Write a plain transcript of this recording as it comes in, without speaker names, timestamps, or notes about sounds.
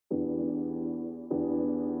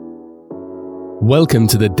Welcome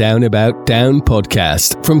to the Down About Down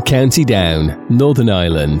podcast from County Down, Northern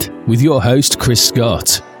Ireland, with your host Chris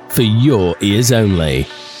Scott, for your ears only.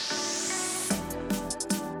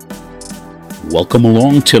 Welcome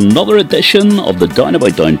along to another edition of the Down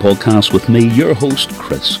About Down podcast with me, your host,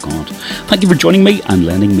 Chris Scott. Thank you for joining me and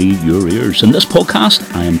lending me your ears. In this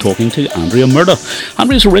podcast, I am talking to Andrea Murtagh.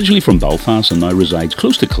 Andrea is originally from Belfast and now resides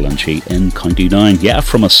close to Killinchy in County Down. Yeah,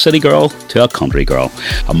 from a city girl to a country girl.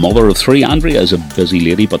 A mother of three, Andrea is a busy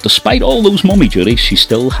lady, but despite all those mummy duties, she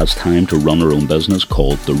still has time to run her own business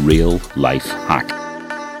called The Real Life Hack.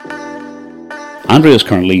 Andrea is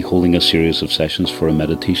currently holding a series of sessions for a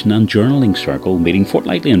meditation and journaling circle meeting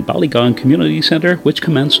fortnightly in Ballygowan Community Centre, which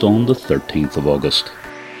commenced on the 13th of August.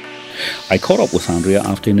 I caught up with Andrea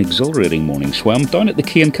after an exhilarating morning swim down at the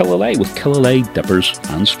quay in Killinchy with Killinchy dippers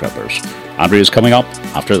and strippers. Andrea is coming up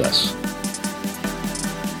after this.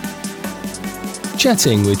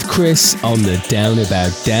 Chatting with Chris on the Down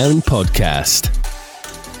About Down podcast.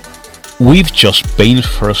 We've just been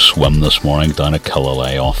for a swim this morning down at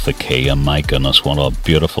Killinchy off the quay, and my goodness, what a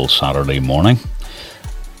beautiful Saturday morning.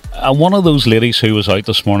 And one of those ladies who was out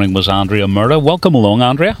this morning was Andrea Murtagh. Welcome along,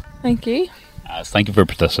 Andrea. Thank you. Thank you for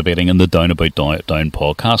participating in the Down About Down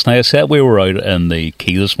podcast. Now, I said we were out in the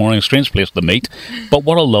quay this morning, a strange place to meet, but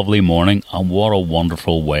what a lovely morning and what a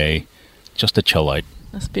wonderful way just to chill out.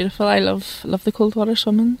 That's beautiful. I love the cold water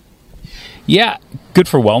swimming. Yeah, good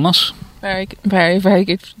for wellness. Very, very, very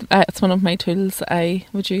good. It's one of my tools I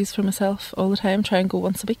would use for myself all the time. Try and go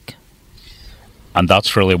once a week. And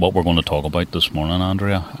that's really what we're going to talk about this morning,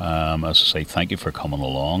 Andrea. As I say, thank you for coming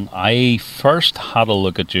along. I first had a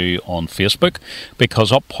look at you on Facebook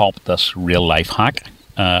because up popped this Real Life Hack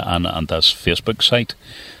and this Facebook site.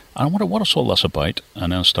 And I wondered what is all this about,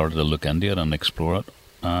 and then started to look into it and explore it.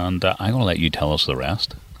 And I'm going to let you tell us the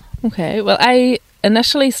rest. Okay, well, I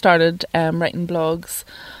initially started writing blogs.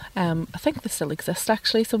 I think they still exist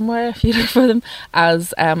actually somewhere if you look for them,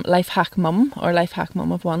 as Life Hack Mum or Life Hack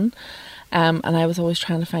Mum of One. And I was always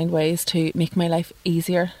trying to find ways to make my life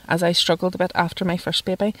easier as I struggled a bit after my first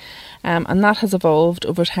baby. And that has evolved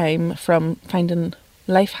over time from finding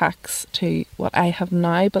life hacks to what I have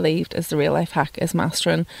now believed is the real life hack, is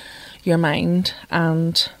mastering your mind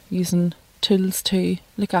and using tools to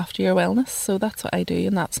look after your wellness. So that's what I do,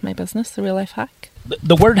 and that's my business, the Real Life Hack.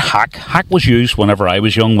 The word hack was used whenever I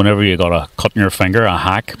was young, whenever you got a cut in your finger, a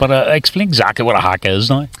hack. But explain exactly what a hack is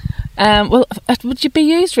now. Well, it would be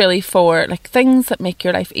used really for like things that make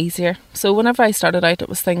your life easier. So whenever I started out, it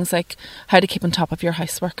was things like how to keep on top of your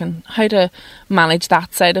housework and how to manage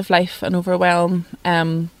that side of life and overwhelm.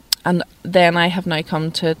 And then I have now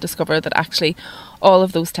come to discover that actually all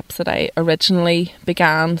of those tips that I originally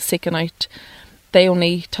began seeking out, they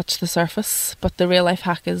only touch the surface. But the real life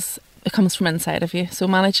hack it comes from inside of you. So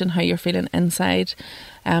managing how you're feeling inside.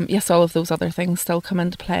 Yes, all of those other things still come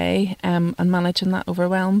into play, and managing that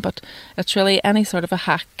overwhelm. But it's really any sort of a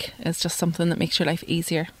hack is just something that makes your life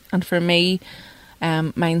easier. And for me,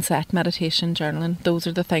 mindset, meditation, journaling, those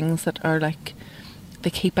are the things that are like,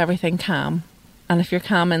 they keep everything calm. And if you're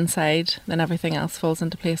calm inside, then everything else falls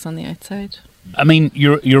into place on the outside. I mean,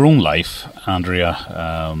 your own life,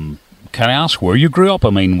 Andrea, can I ask where you grew up? I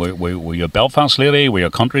mean, were you a Belfast lady? Were you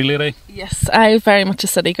a country lady? Yes, I'm very much a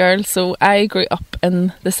city girl. So I grew up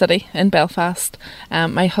in the city, in Belfast.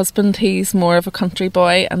 My husband, he's more of a country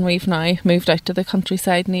boy, and we've now moved out to the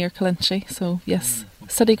countryside near Killinchy. So yes,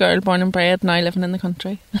 city girl, born and bred, now living in the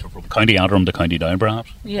country. So from County Antrim to County Down,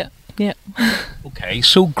 perhaps? Yeah. Okay,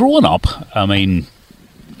 so growing up, I mean,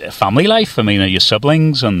 family life, I mean, are you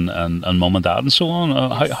siblings and mum and dad and so on?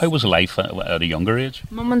 How was life at a younger age?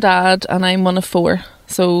 Mum and dad, and I'm one of four,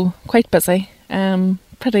 so quite busy.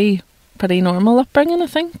 Pretty normal upbringing, I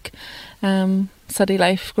think. City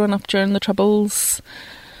life, growing up during the Troubles.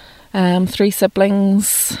 3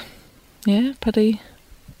 siblings. Yeah, pretty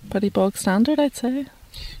bog standard, I'd say.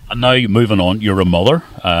 And now moving on, you're a mother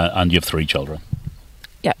and you have 3 children.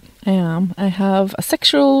 Yeah, I am. I have a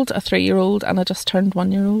 6-year-old, a 3-year-old, and I just turned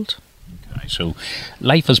 1-year-old. Okay, so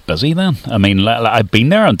life is busy then. I mean, I've been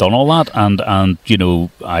there and done all that, and you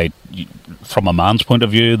know, from a man's point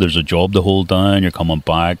of view, there's a job to hold down. You're coming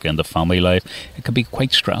back into family life. It can be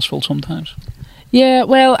quite stressful sometimes. Yeah,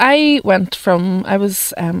 well, I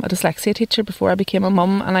was a dyslexia teacher before I became a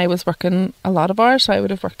mum, and I was working a lot of hours, so I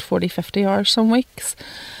would have worked 40, 50 hours some weeks.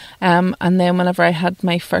 And then whenever I had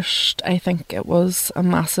my first, I think it was a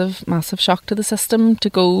massive, massive shock to the system to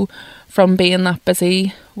go from being that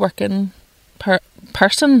busy working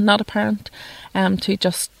person, not a parent, to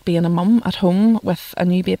just being a mum at home with a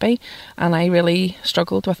new baby. And I really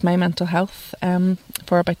struggled with my mental health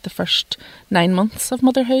for about the first 9 months of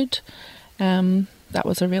motherhood. that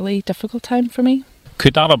was a really difficult time for me.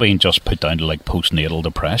 Could that have been just put down to like postnatal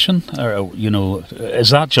depression? Or, you know, is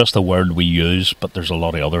that just a word we use, but there's a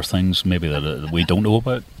lot of other things maybe that we don't know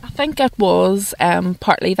about? I think it was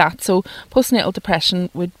partly that. So postnatal depression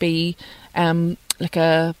would be like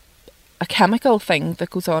a chemical thing that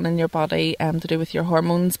goes on in your body to do with your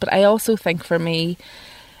hormones. But I also think for me,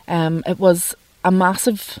 it was a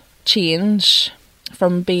massive change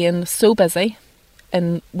from being so busy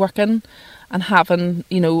in working and having,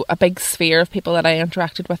 you know, a big sphere of people that I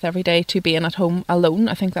interacted with every day to being at home alone.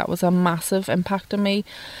 I think that was a massive impact on me.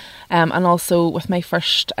 And also with my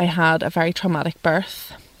first, I had a very traumatic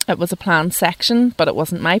birth. It was a planned section, but it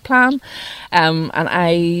wasn't my plan. And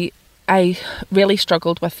I really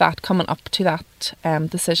struggled with that coming up to that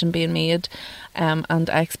decision being made. And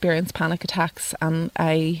I experienced panic attacks, and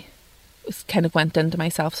I kind of went into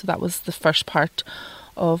myself. So that was the first part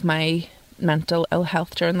of my mental ill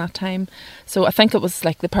health during that time. So I think it was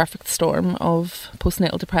like the perfect storm of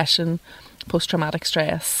postnatal depression, post-traumatic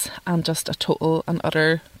stress, and just a total and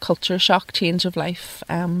utter culture shock, change of life,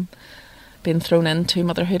 being thrown into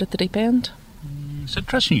motherhood at the deep end. It's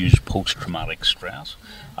interesting you use post-traumatic stress.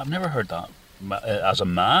 I've never heard that. As a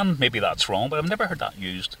man, maybe that's wrong, but I've never heard that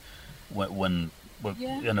used when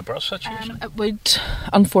in a birth situation. It would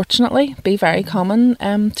unfortunately be very common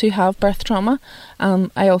to have birth trauma.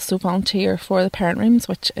 I also volunteer for the parent rooms,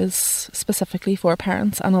 which is specifically for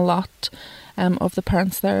parents, and a lot of the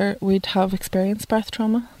parents there would have experienced birth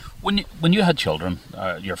trauma. When you had children,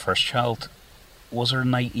 your first child, was there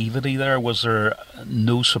naivety there? Was there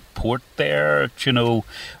no support there? You know,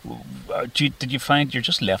 did you find you're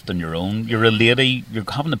just left on your own? You're a lady, you're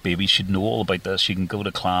having a baby, she'd know all about this, you can go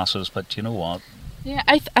to classes, but you know what? Yeah,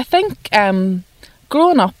 I think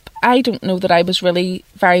growing up, I don't know that I was really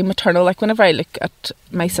very maternal. Like whenever I look at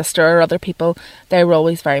my sister or other people, they were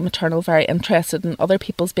always very maternal, very interested in other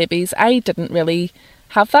people's babies. I didn't really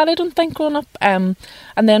have that, I don't think, growing up. And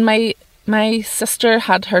then my sister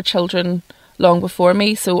had her children long before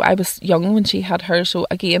me, so I was young when she had her, so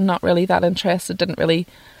again not really that interested, didn't really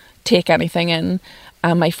take anything in.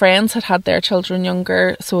 My friends had their children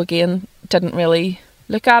younger, so again didn't really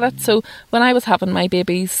look at it. So when I was having my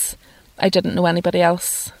babies, I didn't know anybody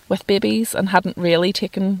else with babies and hadn't really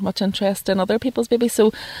taken much interest in other people's babies,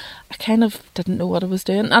 so I kind of didn't know what I was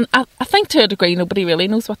doing. And I think to a degree nobody really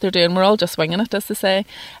knows what they're doing, we're all just winging it, as they say.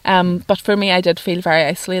 But for me, I did feel very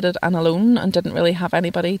isolated and alone and didn't really have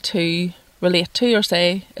anybody to relate to or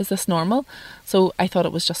say, is this normal? So I thought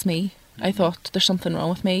it was just me. I thought there's something wrong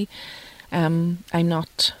with me. I'm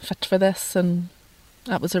not fit for this, and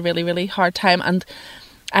that was a really, really hard time. And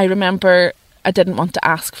I remember I didn't want to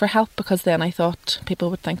ask for help because then I thought people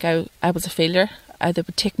would think I was a failure. They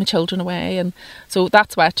would take my children away, and so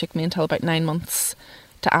that's why it took me until about 9 months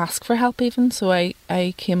to ask for help even. So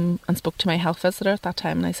I came and spoke to my health visitor at that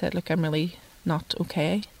time, and I said, look, I'm really not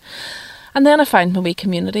okay. And then I found my wee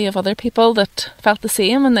community of other people that felt the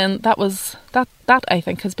same, and then that I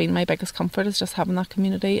think has been my biggest comfort, is just having that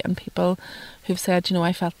community and people who've said, you know,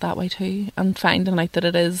 I felt that way too, and finding out that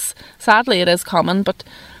it is, sadly it is common, but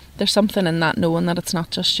there's something in that, knowing that it's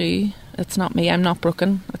not just you, it's not me, I'm not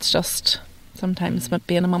broken, it's just sometimes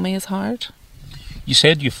being a mummy is hard. You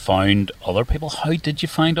said you found other people. How did you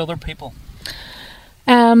find other people?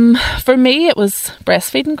 For me, it was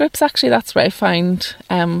breastfeeding groups, actually. That's where I found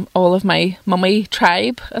all of my mummy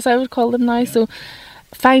tribe, as I would call them now. Yeah. So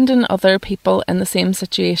finding other people in the same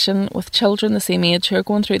situation with children the same age who are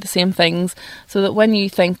going through the same things, so that when you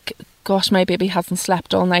think, gosh, my baby hasn't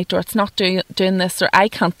slept all night, or it's not doing this, or I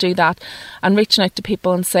can't do that, and reaching out to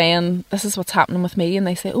people and saying, this is what's happening with me, and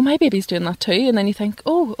they say, oh, my baby's doing that too, and then you think,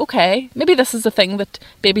 oh, okay, maybe this is the thing that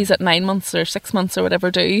babies at 9 months or 6 months or whatever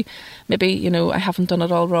do. Maybe, you know, I haven't done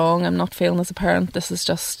it all wrong, I'm not failing as a parent, this is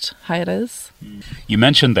just how it is. You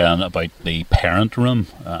mentioned then about the parent room,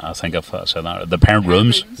 I think I've said that, the parent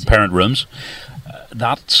rooms.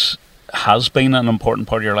 That has been an important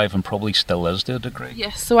part of your life and probably still is to a degree.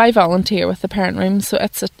 Yes, so I volunteer with the parent room, so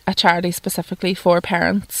it's a charity specifically for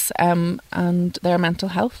parents and their mental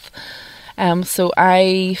health. So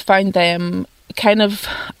I found them kind of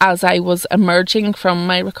as I was emerging from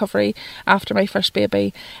my recovery after my first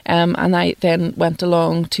baby, and I then went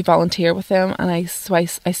along to volunteer with them, and I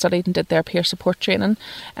studied and did their peer support training,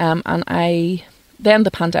 and then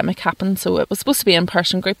the pandemic happened, so it was supposed to be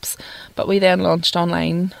in-person groups, but we then launched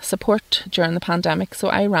online support during the pandemic. So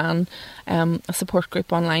I ran a support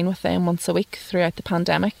group online with them once a week throughout the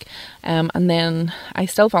pandemic, and then I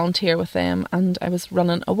still volunteer with them, and I was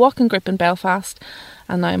running a walking group in Belfast,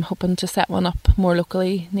 and now I'm hoping to set one up more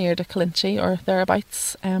locally near to Killinchy or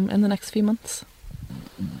thereabouts in the next few months.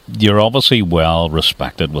 you're obviously well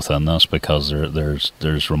respected within this, because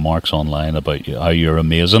there's remarks online about how you're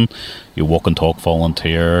amazing. You walk and talk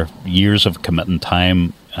volunteer, years of committing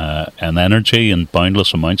time and energy and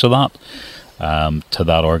boundless amounts of that to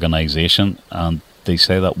that organisation, and they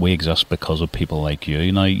say that we exist because of people like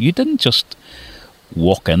you. Now, you didn't just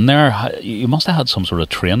walk in there. You must have had some sort of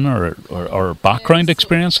training or background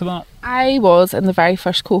experience to that. I was in the very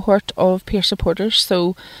first cohort of peer supporters,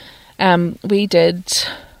 so we did,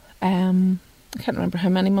 I can't remember how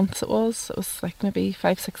many months it was like maybe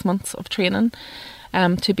 5-6 months of training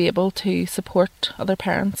to be able to support other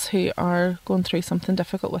parents who are going through something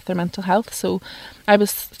difficult with their mental health. So I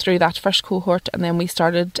was through that first cohort, and then we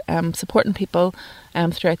started supporting people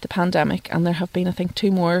throughout the pandemic, and there have been, I think, 2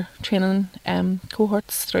 more training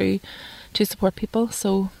cohorts through to support people.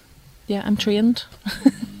 So yeah, I'm trained.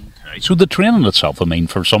 So the training itself, I mean,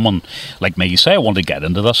 for someone like me, say I want to get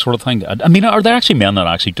into this sort of thing, I mean, are there actually men that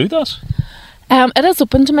actually do this? It is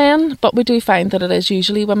open to men, but we do find that it is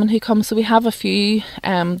usually women who come. So we have a few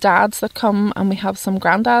dads that come, and we have some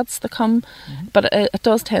granddads that come, but it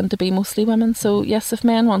does tend to be mostly women. So yes, if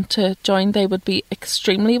men want to join, they would be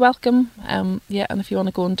extremely welcome. And if you want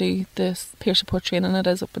to go and do the peer support training, it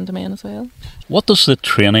is open to men as well. What does the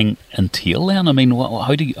training entail then? I mean,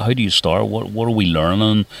 how do you start? What are we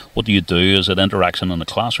learning? What do you do? Is it interaction in a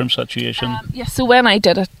classroom situation? Yes, so when I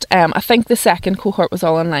did it, I think the second cohort was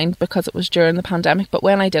all online because it was during the pandemic, but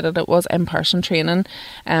when I did it, it was in-person training,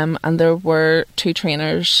 and there were 2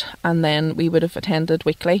 trainers, and then we would have attended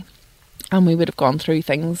weekly, and we would have gone through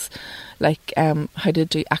things like how to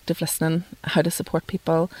do active listening, how to support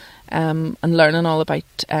people, and learning all about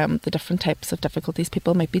the different types of difficulties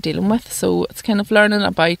people might be dealing with. So it's kind of learning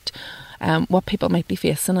about what people might be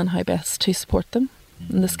facing and how best to support them,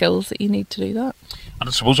 and the skills that you need to do that. And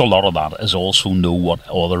I suppose a lot of that is also know what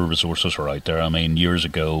other resources are out there. I mean, years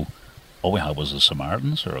ago, all we had was the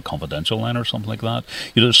Samaritans or a confidential line or something like that.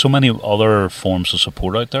 There's so many other forms of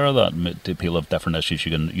support out there that people have different issues.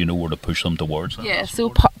 You know where to push them towards. Yeah,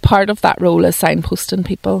 so part of that role is signposting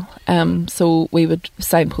people. So we would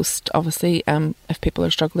signpost, obviously, if people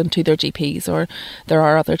are struggling, to their GPs, or there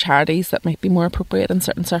are other charities that might be more appropriate in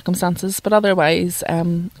certain circumstances. But otherwise,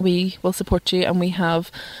 we will support you, and we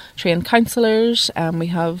have trained counsellors, we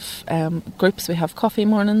have groups, we have coffee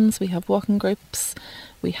mornings, we have walking groups,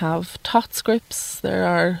 we have TOTS groups, there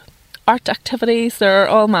are art activities, there are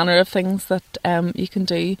all manner of things that you can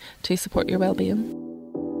do to support your well-being.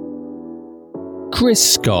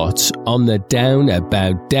 Chris Scott on the Down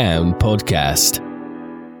About Down podcast.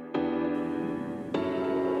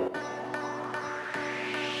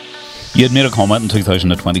 You had made a comment in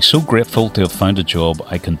 2020, so grateful to have found a job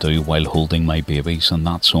I can do while holding my babies, and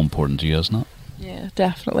that's so important to you, isn't it? Yeah,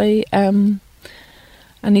 definitely.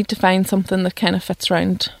 I need to find something that kind of fits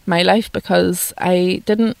around my life, because I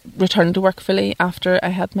didn't return to work fully after I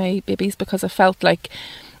had my babies, because I felt like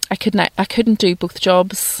I couldn't do both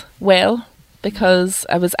jobs well, because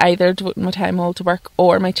I was either devoting my time all to work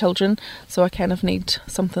or my children. So I kind of need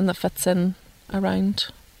something that fits in around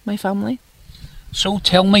my family. So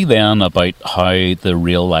tell me then about how the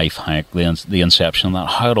real life hack, the inception of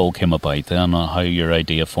that, how it all came about then, and how your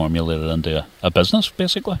idea formulated into a business,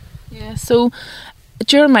 basically. Yeah, so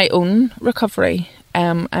during my own recovery,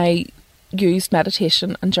 I used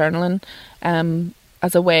meditation and journaling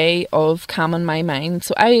as a way of calming my mind.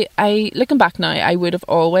 So I looking back now, I would have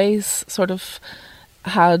always sort of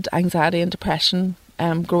had anxiety and depression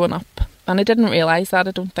growing up, and I didn't realise that,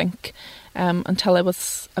 I don't think, until I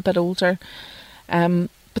was a bit older.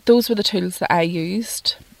 But those were the tools that I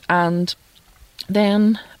used, and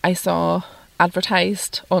then I saw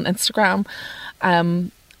advertised on Instagram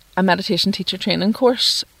a meditation teacher training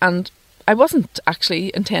course, and I wasn't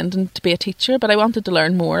actually intending to be a teacher, but I wanted to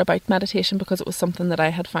learn more about meditation because it was something that I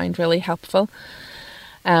had found really helpful.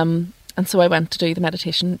 And so I went to do the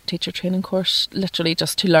meditation teacher training course, literally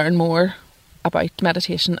just to learn more about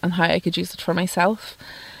meditation and how I could use it for myself.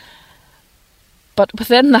 But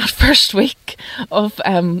within that first week of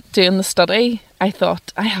doing the study, I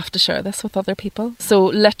thought, I have to share this with other people. So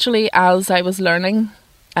literally, as I was learning,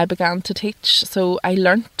 I began to teach. So I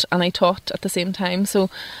learnt and I taught at the same time. So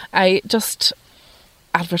I just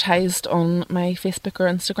advertised on my Facebook or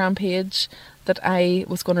Instagram page that I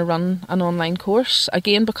was going to run an online course.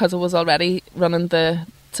 Again, because I was already running the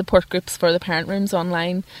support groups for the parent rooms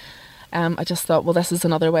online, I just thought, well, this is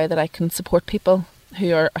another way that I can support people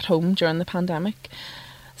who are at home during the pandemic.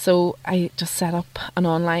 So I just set up an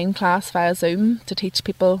online class via Zoom to teach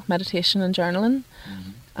people meditation and journaling,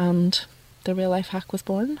 and the real life hack was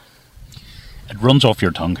born. It runs off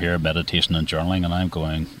your tongue here, meditation and journaling, and I'm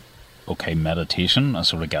going, okay, meditation, I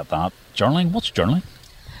sort of get that. Journaling, what's journaling?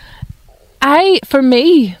 For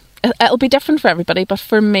me, it'll be different for everybody, but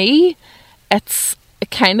for me, it's a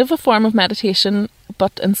kind of a form of meditation,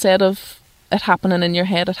 but instead of it happening in your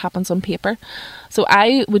head, it happens on paper. So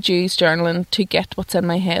I would use journaling to get what's in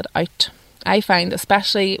my head out. I find,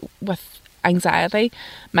 especially with anxiety,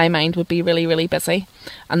 my mind would be really, really busy.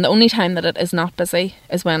 And the only time that it is not busy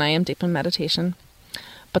is when I am deep in meditation.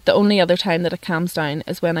 But the only other time that it calms down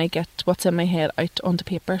is when I get what's in my head out onto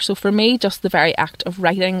paper. So for me, just the very act of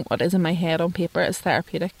writing what is in my head on paper is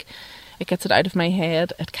therapeutic. It gets it out of my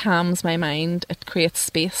head, it calms my mind, it creates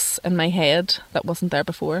space in my head that wasn't there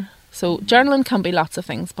before. So journaling can be lots of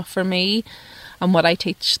things, but for me and what I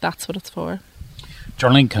teach, that's what it's for.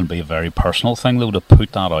 Journaling can be a very personal thing, though, to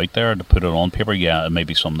put that out there, to put it on paper. Yeah, it may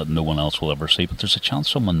be something that no one else will ever see, but there's a chance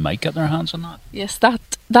someone might get their hands on that. Yes,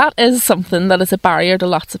 that is something that is a barrier to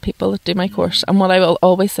lots of people that do my course. And what I will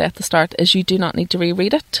always say at the start is you do not need to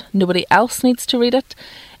reread it. Nobody else needs to read it.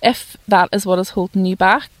 If that is what is holding you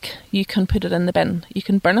back, you can put it in the bin. You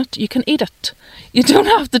can burn it. You can eat it. You don't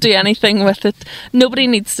have to do anything with it. Nobody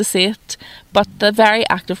needs to see it. But the very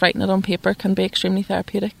act of writing it on paper can be extremely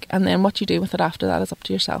therapeutic. And then what you do with it after that is up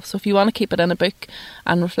to yourself. So if you want to keep it in a book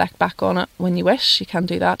and reflect back on it when you wish, you can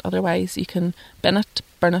do that. Otherwise, you can bin it,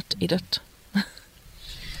 burn it, eat it.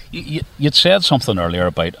 You'd said something earlier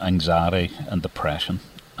about anxiety and depression,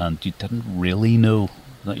 and you didn't really know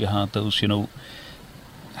that you had those,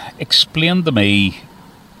 Explain to me,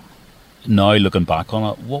 now looking back on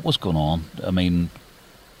it, what was going on? I mean,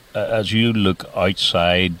 as you look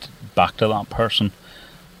outside, back to that person,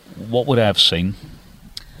 what would I have seen?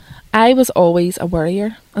 I was always a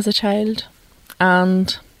worrier as a child,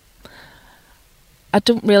 and I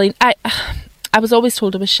was always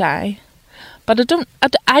told I was shy, but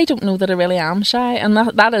I don't know that I really am shy, and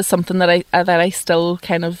that is something that I still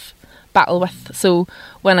kind of battle with. So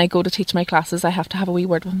when I go to teach my classes, I have to have a wee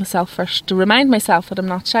word with myself first to remind myself that I'm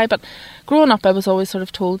not shy. But growing up, I was always sort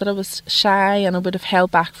of told that I was shy, and I would have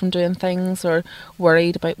held back from doing things, or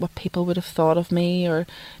worried about what people would have thought of me, or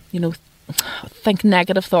think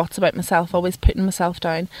negative thoughts about myself, always putting myself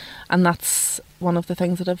down. And that's one of the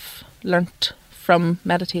things that I've learnt from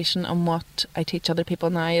meditation, and what I teach other people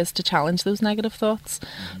now is to challenge those negative thoughts.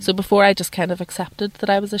 Mm-hmm. So before, I just kind of accepted that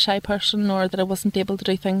I was a shy person, or that I wasn't able to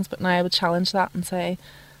do things, but now I would challenge that and say,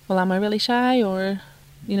 well, am I really shy? Or,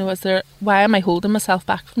 why am I holding myself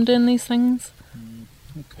back from doing these things?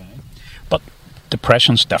 Okay. But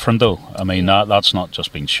depression's different, though. I mean, that's not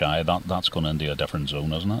just being shy, that's going into a different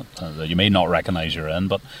zone, isn't it? You may not recognise you're in,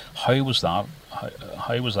 but how was that?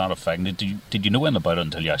 How was that affecting? Did you know anything about it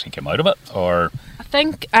until you actually came out of it? Or I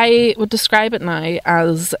think I would describe it now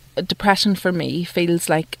as depression for me feels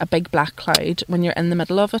like a big black cloud when you're in the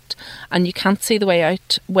middle of it, and you can't see the way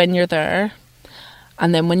out when you're there.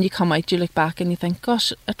 And then when you come out, you look back and you think,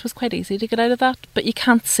 gosh, it was quite easy to get out of that, but you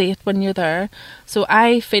can't see it when you're there. So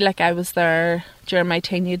I feel like I was there during my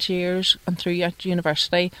teenage years and through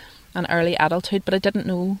university and early adulthood, but I didn't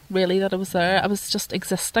know really that I was there. I was just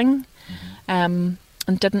existing. And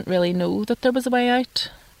didn't really know that there was a way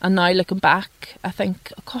out. And now looking back, I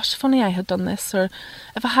think, oh gosh, if only I had done this, or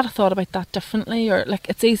if I had thought about that differently, or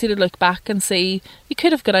it's easy to look back and see you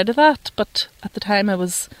could have got out of that, but at the time I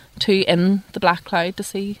was too in the black cloud to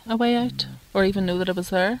see a way out, or even know that it was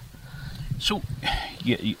there. So,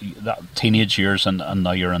 you that teenage years, and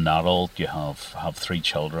now you're an adult, you have 3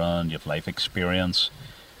 children, you have life experience,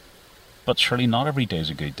 but surely not every day is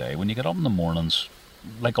a good day. When you get up in the mornings,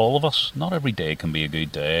 like all of us, not every day can be a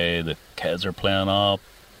good day. The kids are playing up,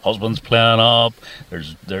 husband's playing up.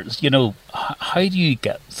 There's how do you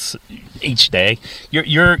get each day?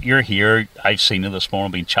 You're here. I've seen you this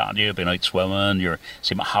morning, been chatting to you, been out swimming. You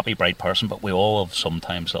seem a happy, bright person, but we all have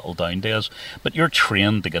sometimes little down days. But you're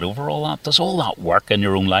trained to get over all that. Does all that work in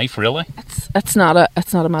your own life, really? It's not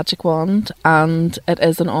a magic wand, and it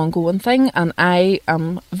is an ongoing thing. And I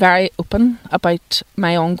am very open about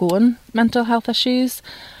my ongoing mental health issues,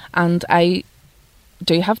 and I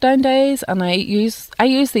do have down days, and I use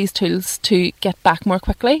these tools to get back more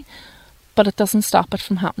quickly, but it doesn't stop it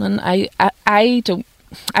from happening. I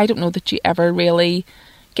don't know that you ever really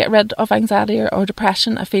get rid of anxiety or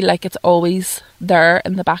depression. I feel like it's always there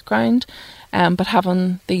in the background, but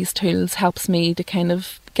having these tools helps me to kind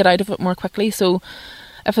of get out of it more quickly. So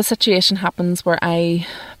if a situation happens where I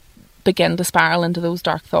begin to spiral into those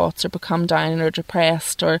dark thoughts, or become down or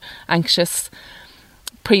depressed or anxious,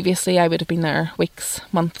 previously I would have been there weeks,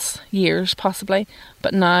 months, years possibly,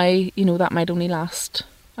 but now that might only last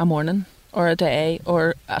a morning or a day,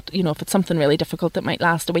 or if it's something really difficult, it might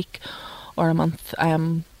last a week or a month,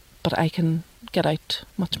 but I can get out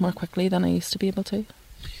much more quickly than I used to be able to.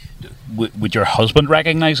 Would your husband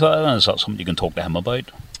recognise that? Is that something you can talk to him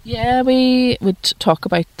about? Yeah, we would talk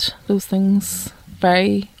about those things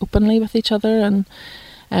very openly with each other, and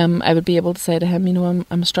I would be able to say to him,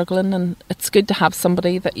 I'm struggling, and it's good to have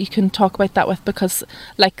somebody that you can talk about that with, because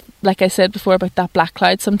like I said before about that black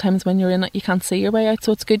cloud, sometimes when you're in it you can't see your way out,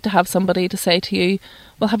 so it's good to have somebody to say to you,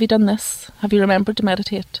 well, have you done this? Have you remembered to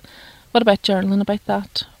meditate? What about journaling about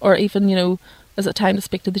that? Or even, is it time to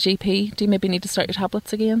speak to the GP? Do you maybe need to start your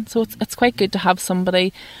tablets again? So it's quite good to have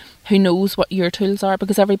somebody who knows what your tools are,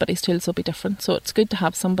 because everybody's tools will be different. So it's good to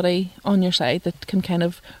have somebody on your side that can kind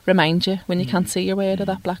of remind you when you can't see your way out of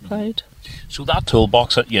that black cloud. So that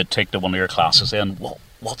toolbox that you take to one of your classes then,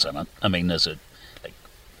 what's in it? I mean, is it like,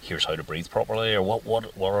 here's how to breathe properly, or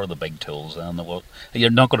what are the big tools then?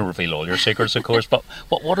 You're not going to reveal all your secrets, of course, but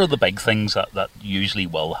what are the big things that usually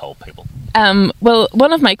will help people? Well,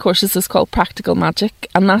 one of my courses is called Practical Magic,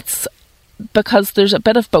 and that's because there's a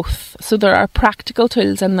bit of both. So there are practical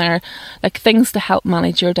tools in there, like things to help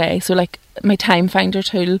manage your day. So like my time finder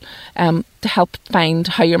tool, to help find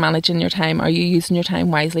how you're managing your time. Are you using your time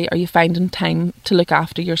wisely? Are you finding time to look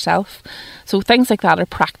after yourself? So things like that are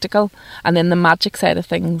practical. And then the magic side of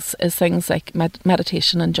things is things like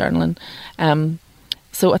meditation and journaling.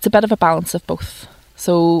 So it's a bit of a balance of both.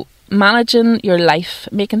 So managing your life,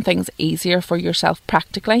 making things easier for yourself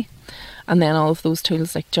practically, and then all of those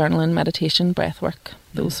tools like journaling, meditation, breathwork,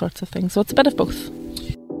 those sorts of things. So it's a bit of both.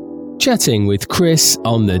 Chatting with Chris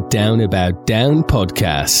on the Down About Down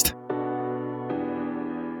podcast.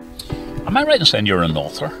 Am I right in saying you're an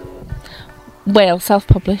author? Well,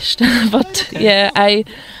 self-published, but yeah,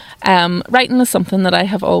 writing is something that I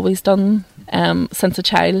have always done since a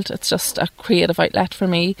child. It's just a creative outlet for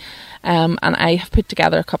me, and I have put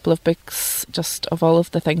together a couple of books just of all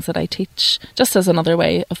of the things that I teach, just as another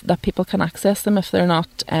way that people can access them if they're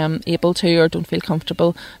not able to or don't feel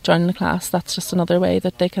comfortable joining the class. That's just another way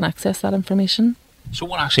that they can access that information. So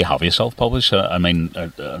what actually have you self-published? I mean,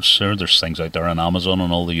 I'm sure there's things out there on Amazon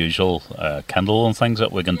and all the usual Kindle and things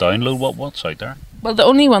that we can download. What's out there? Well, the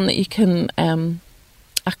only one that you can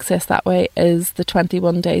access that way is the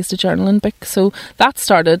 21 Days to Journaling book. So that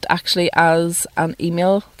started actually as an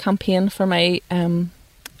email campaign for my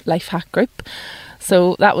life hack group.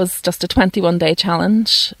 So that was just a 21-day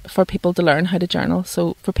challenge for people to learn how to journal.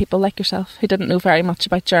 So for people like yourself who didn't know very much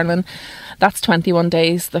about journaling, that's 21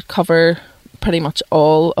 days that cover pretty much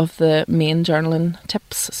all of the main journaling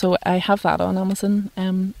tips. So I have that on Amazon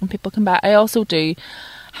and people can buy. I also do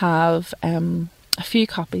have a few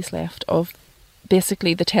copies left of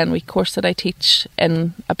basically the 10-week course that I teach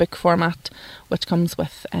in a book format, which comes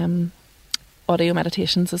with audio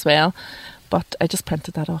meditations as well. But I just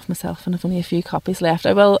printed that off myself and I've only a few copies left.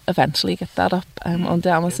 I will eventually get that up onto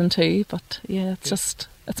Amazon too, but yeah,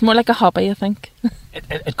 it's more like a hobby, I think.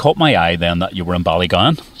 It caught my eye then that you were in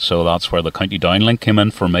Ballygowan, so that's where the County Down link came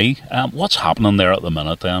in for me. What's happening there at the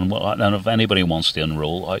minute then? And if anybody wants to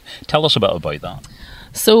enrol, tell us a bit about that.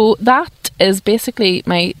 So that is basically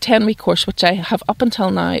my 10-week course, which I have up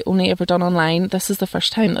until now only ever done online. This is the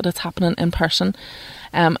first time that it's happening in person.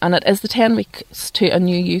 And it is the 10 weeks to a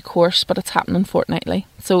new you course, but it's happening fortnightly.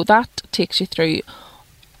 So that takes you through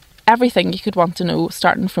everything you could want to know,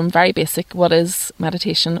 starting from very basic, what is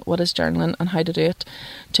meditation, what is journaling and how to do it,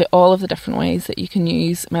 to all of the different ways that you can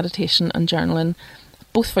use meditation and journaling,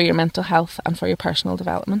 both for your mental health and for your personal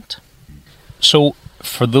development. So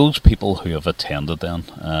for those people who have attended then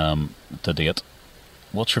to date,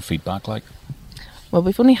 what's your feedback like? Well,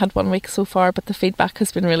 we've only had 1 week so far, but the feedback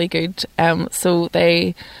has been really good. So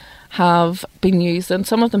they have been using,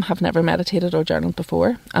 some of them have never meditated or journaled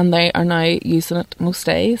before, and they are now using it most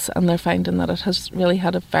days, and they're finding that it has really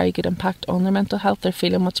had a very good impact on their mental health. They're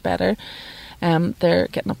feeling much better. They're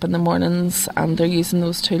getting up in the mornings and they're using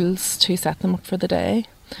those tools to set them up for the day.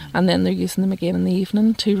 And then they're using them again in the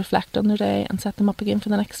evening to reflect on their day and set them up again for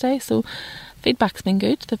the next day. So feedback's been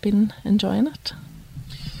good. They've been enjoying it.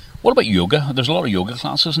 What about yoga? There's a lot of yoga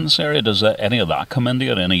classes in this area. Does any of that come into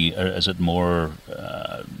it? Is it more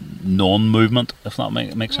non-movement, if that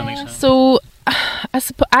makes any sense? So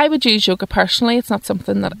I would use yoga personally. It's not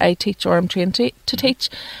something that I teach or I'm trained to teach.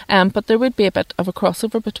 But there would be a bit of a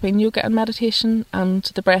crossover between yoga and meditation and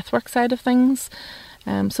the breathwork side of things.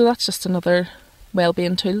 So that's just another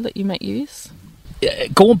wellbeing tool that you might use.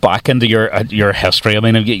 Going back into your history, I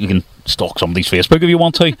mean, you can stalk somebody's Facebook if you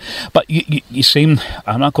want to, but you seem,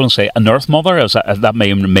 I'm not going to say an earth mother, as that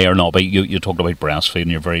may or not be. You talked about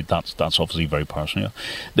breastfeeding. That's obviously very personal.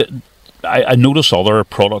 I noticed other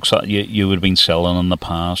products that you would have been selling in the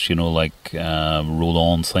past, like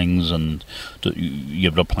roll-on things, and you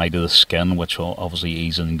would apply to the skin, which will obviously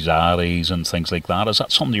ease anxieties and things like that. Is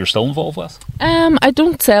that something you're still involved with? I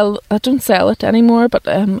don't sell it anymore, but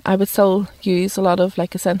I would still use a lot of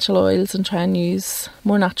like essential oils and try and use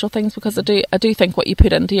more natural things, because I do think what you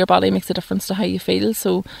put into your body makes a difference to how you feel.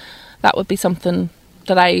 So that would be something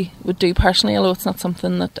that I would do personally, although it's not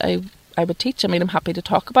something that I would teach. I mean, I'm happy to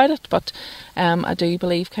talk about it, but I do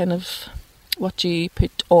believe kind of what you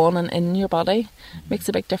put on and in your body makes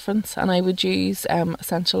a big difference. And I would use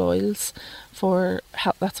essential oils for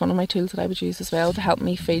help. That's one of my tools that I would use as well to help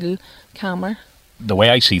me feel calmer. The way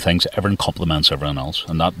I see things, everyone complements everyone else,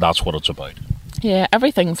 and that's what it's about. Yeah,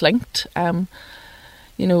 everything's linked.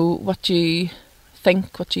 What you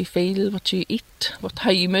think, what you feel, what you eat,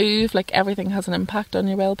 how you move, like everything has an impact on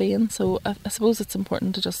your well-being. So I suppose it's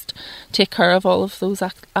important to just take care of all of those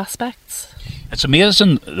aspects. It's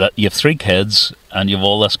amazing that you have 3 kids and you have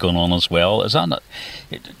all this going on as well. Is that not?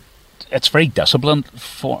 It's very disciplined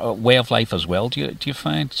for a way of life as well. Do you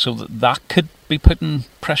find so that could be putting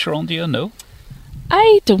pressure onto you? No,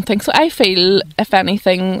 I don't think so. I feel, if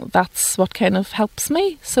anything, that's what kind of helps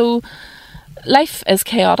me. So life is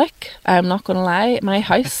chaotic, I'm not going to lie. My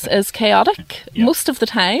house is chaotic most of the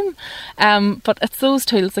time, but it's those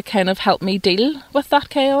tools that kind of help me deal with that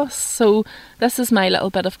chaos. So this is my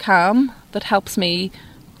little bit of calm that helps me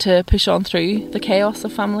to push on through the chaos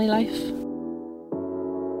of family life.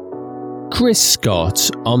 Chris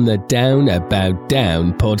Scott on the Down About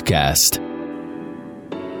Down podcast.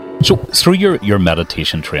 So through your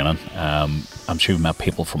meditation training, I'm sure you've met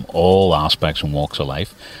people from all aspects and walks of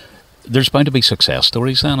life. There's bound to be success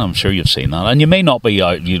stories then. I'm sure you've seen that. And you may not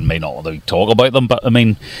want to talk about them, but I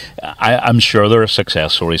mean, I'm sure there are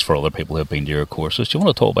success stories for other people who have been to your courses. Do you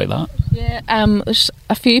want to talk about that? Yeah, there's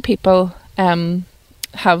a few people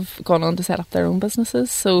have gone on to set up their own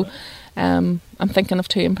businesses. So I'm thinking of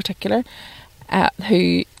 2 in particular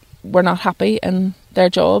who were not happy in their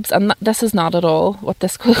jobs, and this is not at all what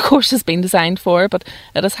this course has been designed for, but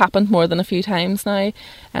it has happened more than a few times now,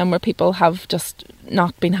 where people have just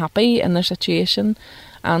not been happy in their situation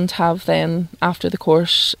and have then, after the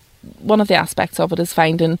course, one of the aspects of it is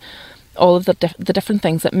finding all of the different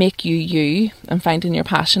things that make you and finding your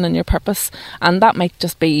passion and your purpose. And that might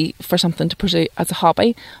just be for something to pursue as a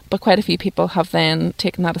hobby, but quite a few people have then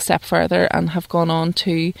taken that a step further and have gone on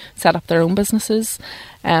to set up their own businesses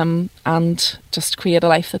and just create a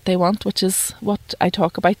life that they want, which is what I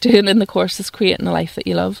talk about doing in the course, is creating a life that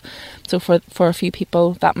you love. So for a few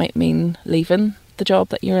people that might mean leaving the job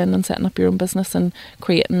that you're in and setting up your own business and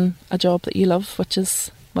creating a job that you love, which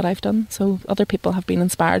is what I've done. So other people have been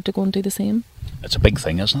inspired to go and do the same. It's a big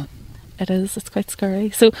thing, isn't it? It is. It's quite scary.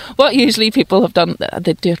 So what usually people have done,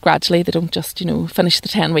 they do it gradually. They don't just, finish the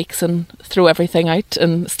 10 weeks and throw everything out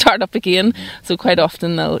and start up again. So quite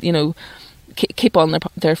often they'll, keep on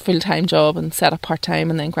their full-time job and set up part-time,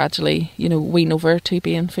 and then gradually, wean over to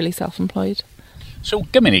being fully self-employed. So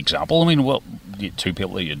give me an example. I mean, 2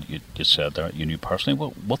 people that you just said there you knew personally,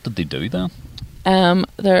 what did they do then?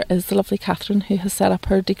 There is the lovely Catherine, who has set up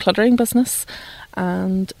her decluttering business,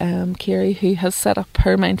 and Kiri, who has set up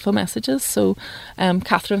her mindful messages. So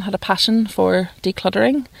Catherine had a passion for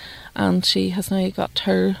decluttering, and she has now got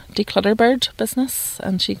her Declutter Bird business,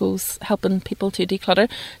 and she goes helping people to declutter.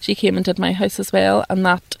 She came and did my house as well, and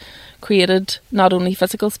that created not only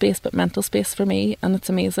physical space but mental space for me, and it's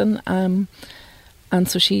amazing. And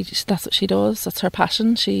so that's what she does. That's her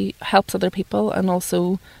passion. She helps other people and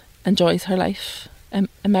also enjoys her life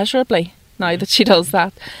immeasurably now that she does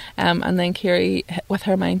that. And then Kiri, with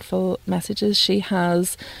her mindful messages, she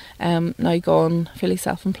has now gone fully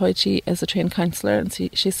self-employed. She is a trained counsellor, and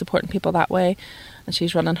she's supporting people that way, and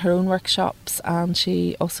she's running her own workshops, and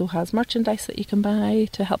she also has merchandise that you can buy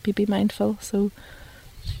to help you be mindful. So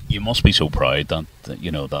you must be so proud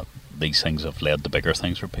that these things have led to bigger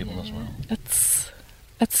things for people as well.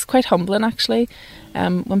 It's quite humbling, actually,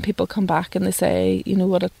 when people come back and they say,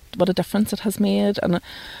 what a difference it has made. And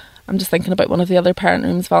I'm just thinking about one of the other Parent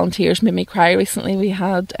Rooms volunteers made me cry recently. We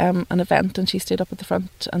had an event, and she stood up at the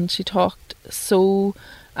front and she talked so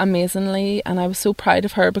amazingly, and I was so proud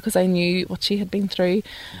of her because I knew what she had been through.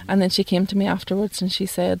 And then she came to me afterwards and she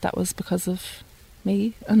said that was because of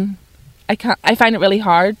me. And I find it really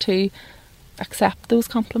hard to accept those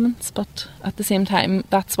compliments, but at the same time,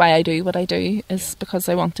 that's why I do what I do, is because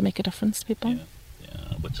I want to make a difference to people.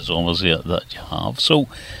 Yeah, which is obviously that you have. So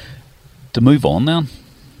to move on then,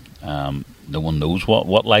 no one knows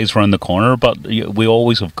what lies around the corner, but we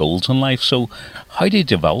always have goals in life. So how do you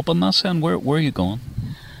develop on this then? Where are you going?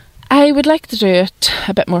 I would like to do it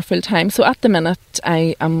a bit more full time. So at the minute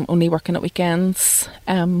I am only working at weekends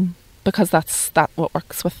because that's what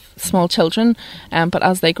works with small children. But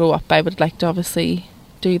as they grow up, I would like to obviously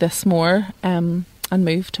do this more and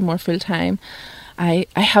move to more full time. I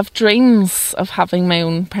have dreams of having my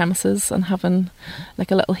own premises and having like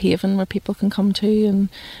a little haven where people can come to and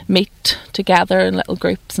meet together in little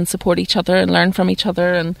groups and support each other and learn from each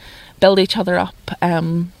other and build each other up.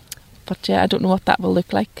 But yeah, I don't know what that will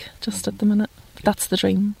look like just at the minute. But that's the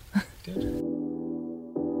dream.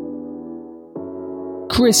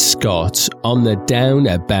 Chris Scott on the Down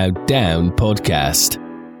About Down podcast.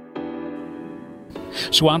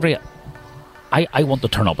 So, Andrea, I want to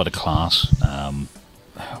turn up at a class.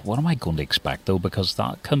 What am I going to expect though? Because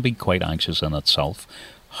that can be quite anxious in itself.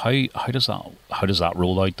 How does that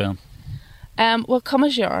roll out then? Well, come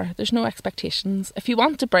as you are. There's no expectations. If you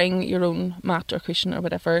want to bring your own mat or cushion or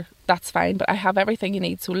whatever, that's fine. But I have everything you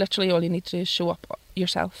need. So literally all you need to do is show up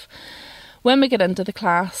yourself. When we get into the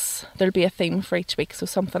class, there'll be a theme for each week. So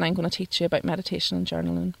something I'm going to teach you about meditation and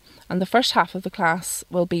journaling. And the first half of the class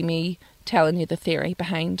will be me telling you the theory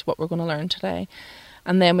behind what we're going to learn today.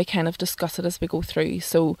 And then we kind of discuss it as we go through.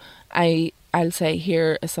 So I'll say,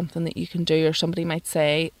 here is something that you can do, or somebody might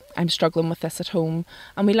say, I'm struggling with this at home,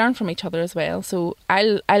 and we learn from each other as well. So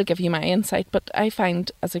I'll give you my insight, but I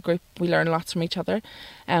find as a group we learn lots from each other.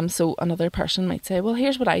 So another person might say, well,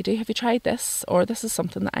 here's what I do, have you tried this? Or this is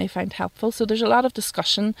something that I find helpful. So there's a lot of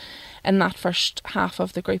discussion in that first half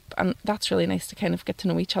of the group, and that's really nice to kind of get to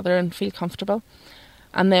know each other and feel comfortable.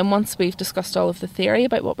 And then once we've discussed all of the theory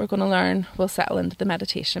about what we're going to learn, we'll settle into the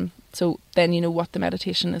meditation. So then you know what the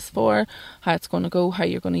meditation is for, how it's going to go, how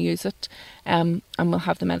you're going to use it. And we'll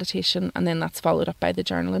have the meditation, and then that's followed up by the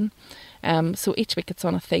journaling. So each week it's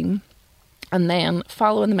on a theme. And then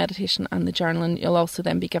following the meditation and the journaling, you'll also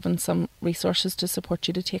then be given some resources to support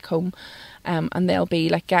you to take home. And they'll be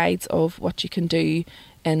like guides of what you can do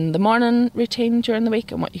in the morning routine during the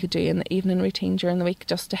week and what you could do in the evening routine during the week,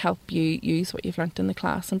 just to help you use what you've learnt in the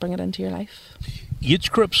class and bring it into your life.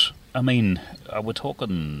 Age groups, I mean, are we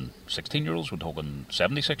talking 16-year-olds, we're talking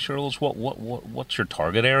 76-year-olds? What's your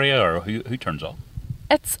target area, or who turns up?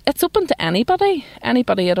 It's open to anybody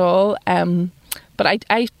at all. But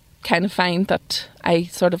I kind of find that I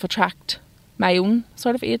sort of attract my own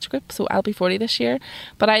sort of age group. So I'll be 40 this year.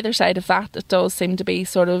 But either side of that, it does seem to be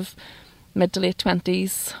sort of mid to late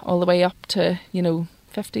 20s all the way up to,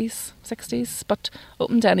 50s, 60s, but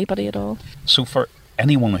open to anybody at all. So for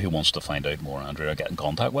anyone who wants to find out more, Andrea, get in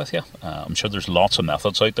contact with you. I'm sure there's lots of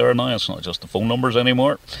methods out there now. It's not just the phone numbers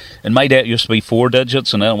anymore. In my day, it used to be 4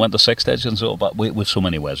 digits, and then it went to 6 digits. But we've so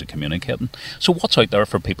many ways of communicating. So what's out there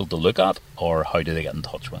for people to look at, or how do they get in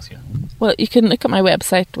touch with you? Well, you can look at my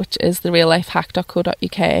website, which is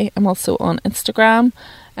thereallifehack.co.uk. I'm also on Instagram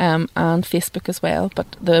and Facebook as well,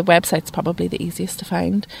 but the website's probably the easiest to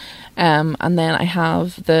find. And then I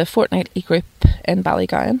have the fortnightly group in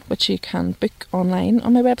Ballygowan, which you can book online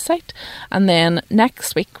on my website. And then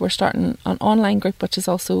next week we're starting an online group, which is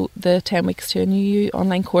also the 10 weeks to a new you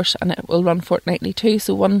online course, and it will run fortnightly too.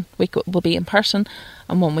 So 1 week it will be in person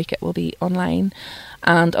and 1 week it will be online.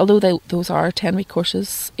 And although those are 10-week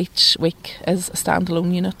courses, each week is a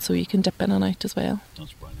standalone unit, so you can dip in and out as well.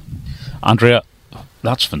 That's brilliant. Andrea,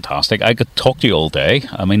 that's fantastic. I could talk to you all day.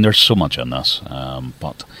 I mean, there's so much in this.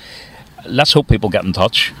 But let's hope people get in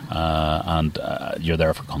touch and you're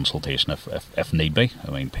there for consultation if need be. I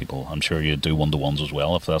mean, I'm sure you do one-to-ones as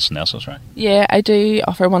well if that's necessary. Yeah, I do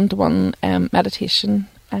offer one-to-one meditation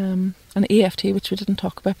and EFT, which we didn't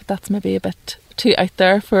talk about, but that's maybe a bit too out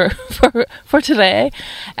there for today.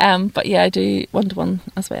 But yeah, I do one-to-one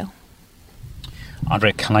as well.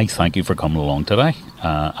 Andrea, can I thank you for coming along today,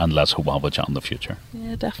 and let's hope we'll have a chat in the future.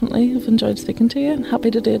 Yeah, definitely. I've enjoyed speaking to you and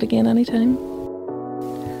happy to do it again anytime.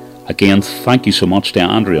 Again, thank you so much to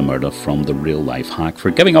Andrea Murtagh from The Real Life Hack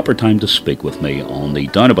for giving up her time to speak with me on the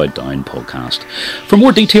Down About Down podcast. For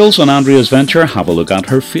more details on Andrea's venture, have a look at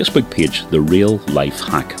her Facebook page, The Real Life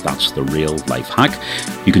Hack. That's The Real Life Hack.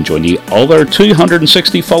 You can join the other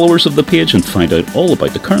 260 followers of the page and find out all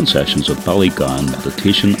about the current sessions of Ballygowan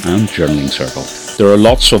Meditation and Journaling Circle. There are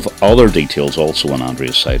lots of other details also on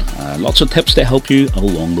Andrea's site. Lots of tips to help you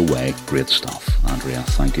along the way. Great stuff, Andrea.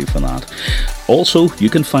 Thank you for that. Also, you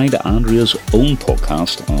can find Andrea's own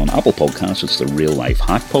podcast on Apple Podcasts. It's the Real Life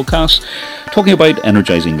Hack podcast, talking about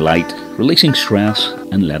energizing light, releasing stress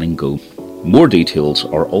and letting go. More details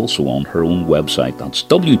are also on her own website. That's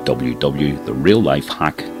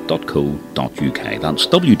www.thereallifehack.co.uk. That's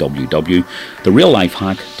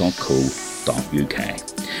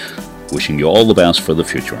www.thereallifehack.co.uk. Wishing you all the best for the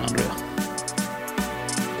future, Andrea.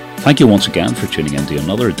 Thank you once again for tuning in to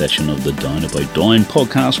another edition of the Down About Down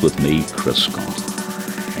podcast with me, Chris Scott.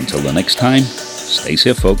 Until the next time, stay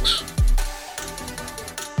safe, folks.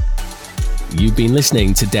 You've been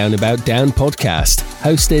listening to Down About Down podcast,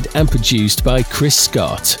 hosted and produced by Chris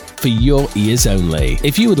Scott, for your ears only.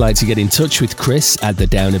 If you would like to get in touch with Chris at the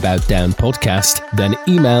Down About Down podcast, then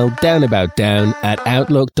email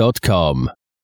downaboutdown@outlook.com.